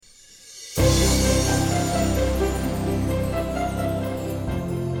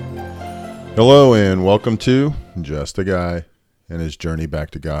Hello and welcome to Just a Guy and His Journey Back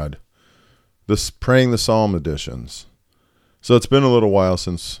to God. This Praying the Psalm editions. So it's been a little while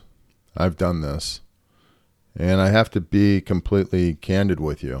since I've done this, and I have to be completely candid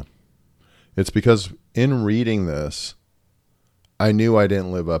with you. It's because in reading this, I knew I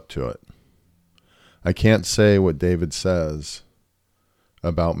didn't live up to it. I can't say what David says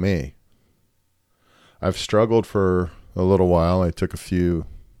about me. I've struggled for a little while. I took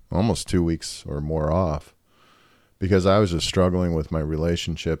almost 2 weeks or more off because I was just struggling with my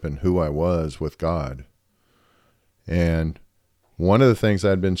relationship and who I was with God. And one of the things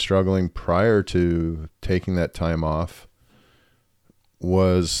I'd been struggling prior to taking that time off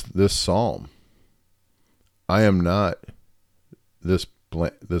was this psalm. I am not this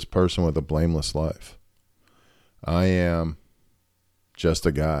person with a blameless life. I am just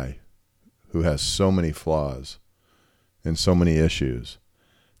a guy who has so many flaws and so many issues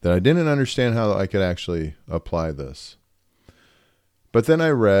that I didn't understand how I could actually apply this. But then I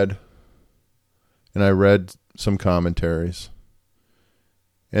read some commentaries,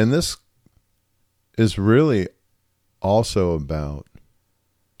 and this is really also about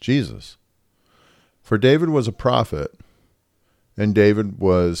Jesus. For David was a prophet, and David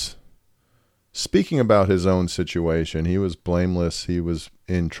was speaking about his own situation. He was blameless. He was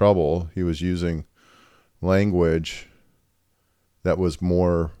in trouble. He was using language that was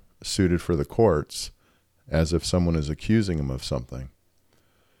more suited for the courts, as if someone is accusing him of something.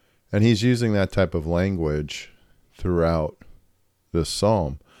 And he's using that type of language throughout this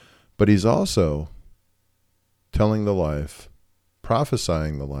psalm. But he's also telling the life,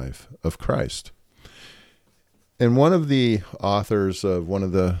 prophesying the life of Christ. And one of the authors of one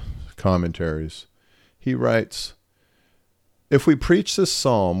of the commentaries, he writes, if we preach this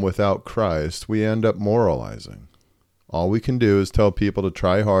psalm without Christ, we end up moralizing. All we can do is tell people to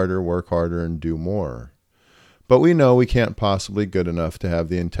try harder, work harder, and do more. But we know we can't possibly good enough to have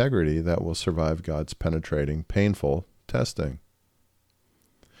the integrity that will survive God's penetrating, painful testing.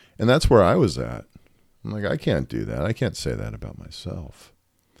 And that's where I was at. I'm like, I can't do that. I can't say that about myself.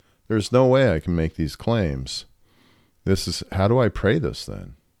 There's no way I can make these claims. How do I pray this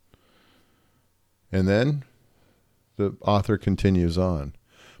then? And then the author continues on.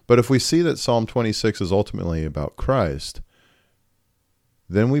 But if we see that Psalm 26 is ultimately about Christ,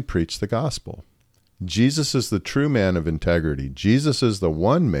 then we preach the gospel. Jesus is the true man of integrity. Jesus is the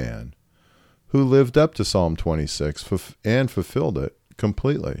one man who lived up to Psalm 26 and fulfilled it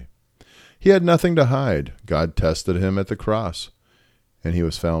completely. He had nothing to hide. God tested him at the cross, and he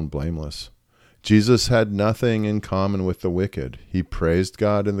was found blameless. Jesus had nothing in common with the wicked. He praised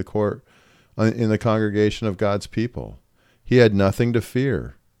God in the congregation of God's people. He had nothing to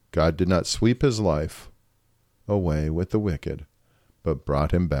fear. God did not sweep his life away with the wicked, but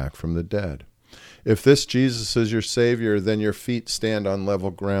brought him back from the dead. If this Jesus is your Savior, then your feet stand on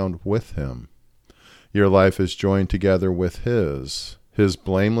level ground with him. Your life is joined together with his. His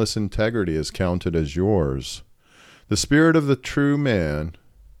blameless integrity is counted as yours. The spirit of the true man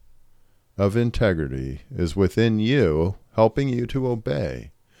of integrity is within you, helping you to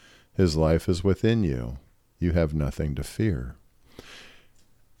obey. His life is within you. You have nothing to fear.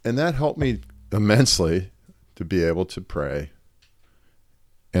 And that helped me immensely to be able to pray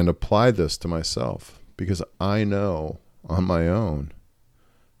and apply this to myself, because I know on my own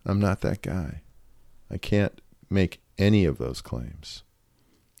I'm not that guy. I can't make any of those claims.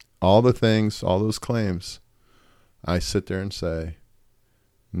 All those claims, I sit there and say,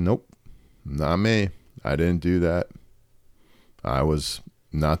 nope, not me. I didn't do that. I was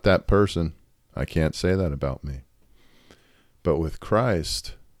not that person. I can't say that about me. But with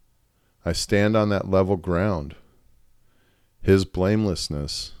Christ, I stand on that level ground. His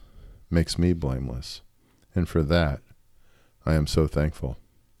blamelessness makes me blameless. And for that, I am so thankful.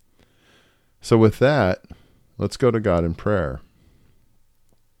 So with that, let's go to God in prayer.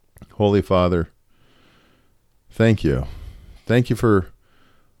 Holy Father, thank you. Thank you for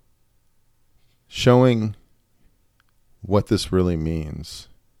showing what this really means,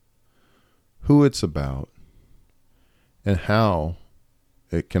 who it's about, and how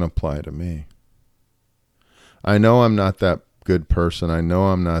it can apply to me. I know I'm not that good person. I know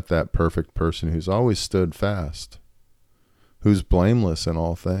I'm not that perfect person who's always stood fast, who's blameless in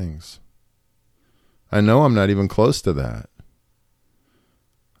all things. I know I'm not even close to that.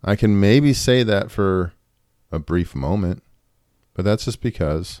 I can maybe say that for a brief moment, but that's just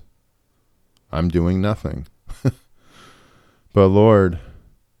because I'm doing nothing. But Lord,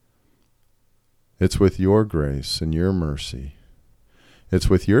 it's with your grace and your mercy. It's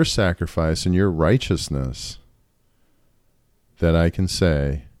with your sacrifice and your righteousness that I can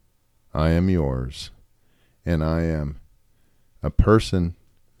say, I am yours, and I am a person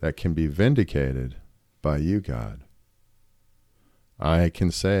that can be vindicated by you, God. I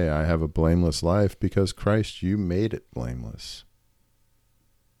can say I have a blameless life because Christ, you made it blameless.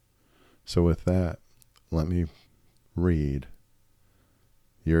 So with that, let me read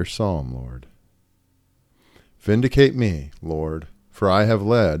your psalm, Lord. Vindicate me, Lord, for I have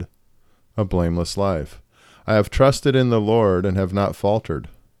led a blameless life. I have trusted in the Lord and have not faltered.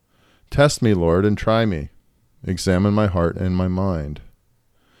 Test me, Lord, and try me. Examine my heart and my mind.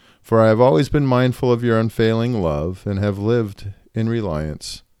 For I have always been mindful of your unfailing love and have lived in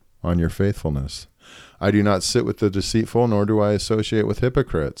reliance on your faithfulness. I do not sit with the deceitful, nor do I associate with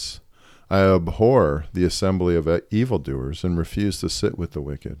hypocrites. I abhor the assembly of evildoers and refuse to sit with the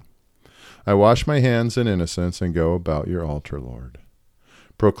wicked. I wash my hands in innocence and go about your altar, Lord,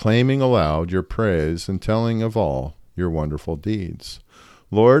 proclaiming aloud your praise and telling of all your wonderful deeds.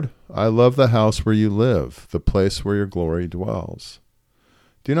 Lord, I love the house where you live, the place where your glory dwells.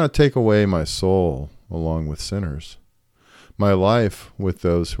 Do not take away my soul along with sinners, my life with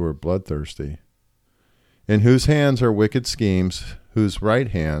those who are bloodthirsty, in whose hands are wicked schemes, whose right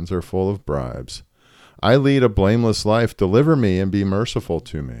hands are full of bribes. I lead a blameless life. Deliver me and be merciful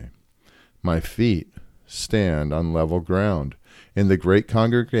to me. My feet stand on level ground. In the great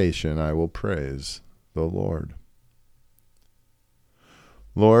congregation I will praise the Lord.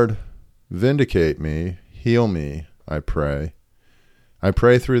 Lord, vindicate me, heal me, I pray. I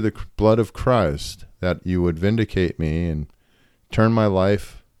pray through the blood of Christ that you would vindicate me and turn my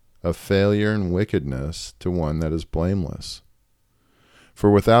life of failure and wickedness to one that is blameless. For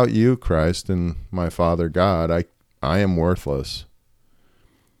without you, Christ, and my Father God, I am worthless.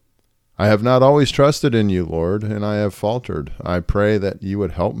 I have not always trusted in you, Lord, and I have faltered. I pray that you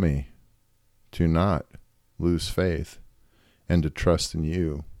would help me to not lose faith and to trust in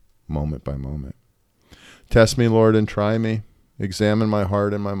you moment by moment. Test me, Lord, and try me. Examine my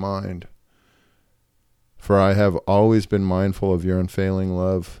heart and my mind. For I have always been mindful of your unfailing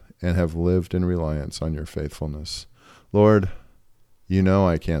love and have lived in reliance on your faithfulness. Lord, you know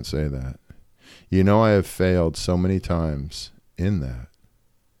I can't say that. You know I have failed so many times in that.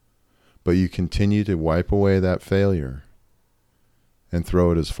 But you continue to wipe away that failure and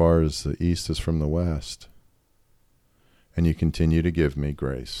throw it as far as the east is from the west. And you continue to give me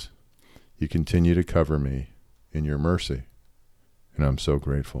grace. You continue to cover me in your mercy. And I'm so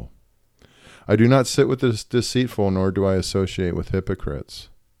grateful. I do not sit with the deceitful, nor do I associate with hypocrites.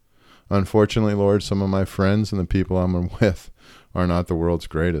 Unfortunately, Lord, some of my friends and the people I'm with are not the world's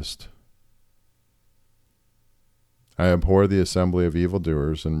greatest. I abhor the assembly of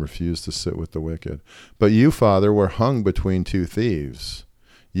evildoers and refuse to sit with the wicked. But you, Father, were hung between two thieves.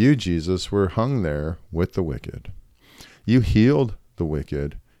 You, Jesus, were hung there with the wicked. You healed the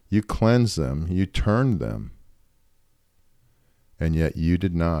wicked. You cleansed them. You turned them. And yet you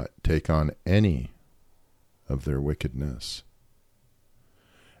did not take on any of their wickedness.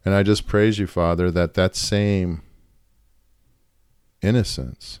 And I just praise you, Father, that same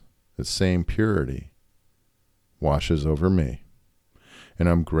innocence, that same purity washes over me. And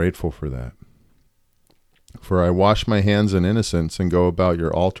I'm grateful for that. For I wash my hands in innocence and go about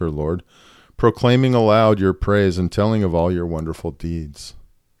your altar, Lord, proclaiming aloud your praise and telling of all your wonderful deeds.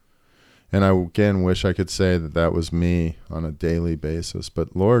 And I again wish I could say that was me on a daily basis.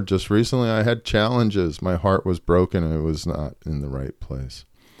 But Lord, just recently I had challenges. My heart was broken and it was not in the right place.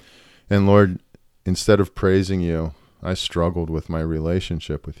 And Lord, instead of praising you, I struggled with my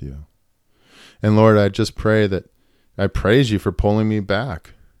relationship with you. And Lord, I just pray that I praise you for pulling me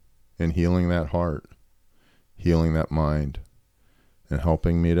back and healing that heart, healing that mind, and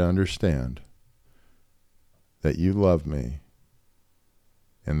helping me to understand that you love me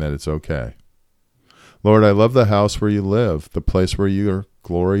and that it's okay. Lord, I love the house where you live, the place where your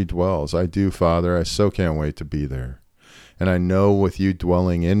glory dwells. I do, Father. I so can't wait to be there. And I know with you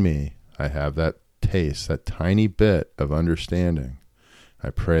dwelling in me, I have that taste, that tiny bit of understanding. I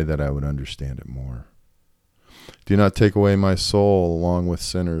pray that I would understand it more. Do not take away my soul along with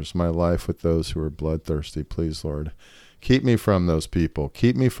sinners, my life with those who are bloodthirsty. Please, Lord, keep me from those people.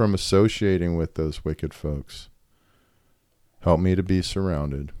 Keep me from associating with those wicked folks. Help me to be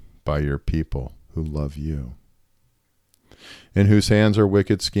surrounded by your people who love you, in whose hands are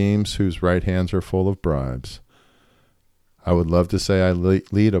wicked schemes, whose right hands are full of bribes. I would love to say I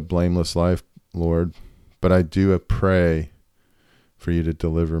lead a blameless life, Lord, but I do pray for you to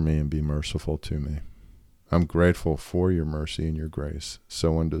deliver me and be merciful to me. I'm grateful for your mercy and your grace,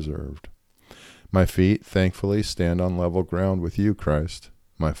 so undeserved. My feet, thankfully, stand on level ground with you, Christ,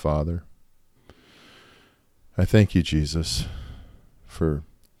 my Father. I thank you, Jesus, for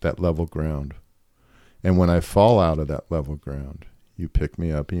that level ground. And when I fall out of that level ground, you pick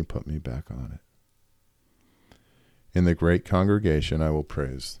me up and you put me back on it. In the great congregation, I will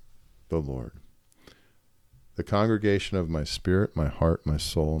praise the Lord. The congregation of my spirit, my heart, my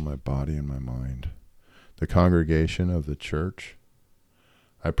soul, my body, and my mind. The congregation of the church.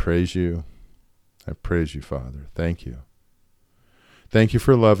 I praise you. I praise you, Father. Thank you. Thank you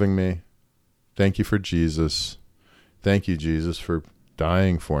for loving me. Thank you for Jesus. Thank you, Jesus, for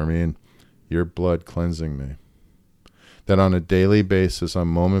dying for me and your blood cleansing me. That on a daily basis, on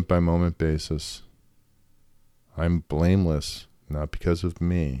moment by moment basis, I'm blameless, not because of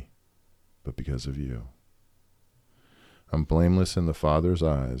me, but because of you. I'm blameless in the Father's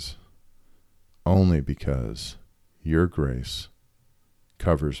eyes only because your grace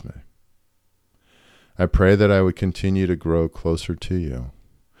covers me. I pray that I would continue to grow closer to you.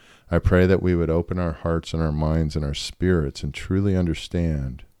 I pray that we would open our hearts and our minds and our spirits and truly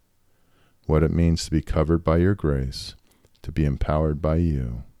understand what it means to be covered by your grace, to be empowered by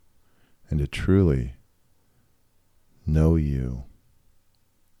you, and to truly know you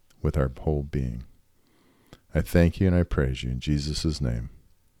with our whole being. I thank you and I praise you in Jesus' name.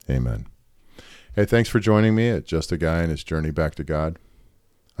 Amen. Hey, thanks for joining me at Just a Guy and His Journey Back to God.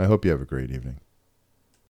 I hope you have a great evening.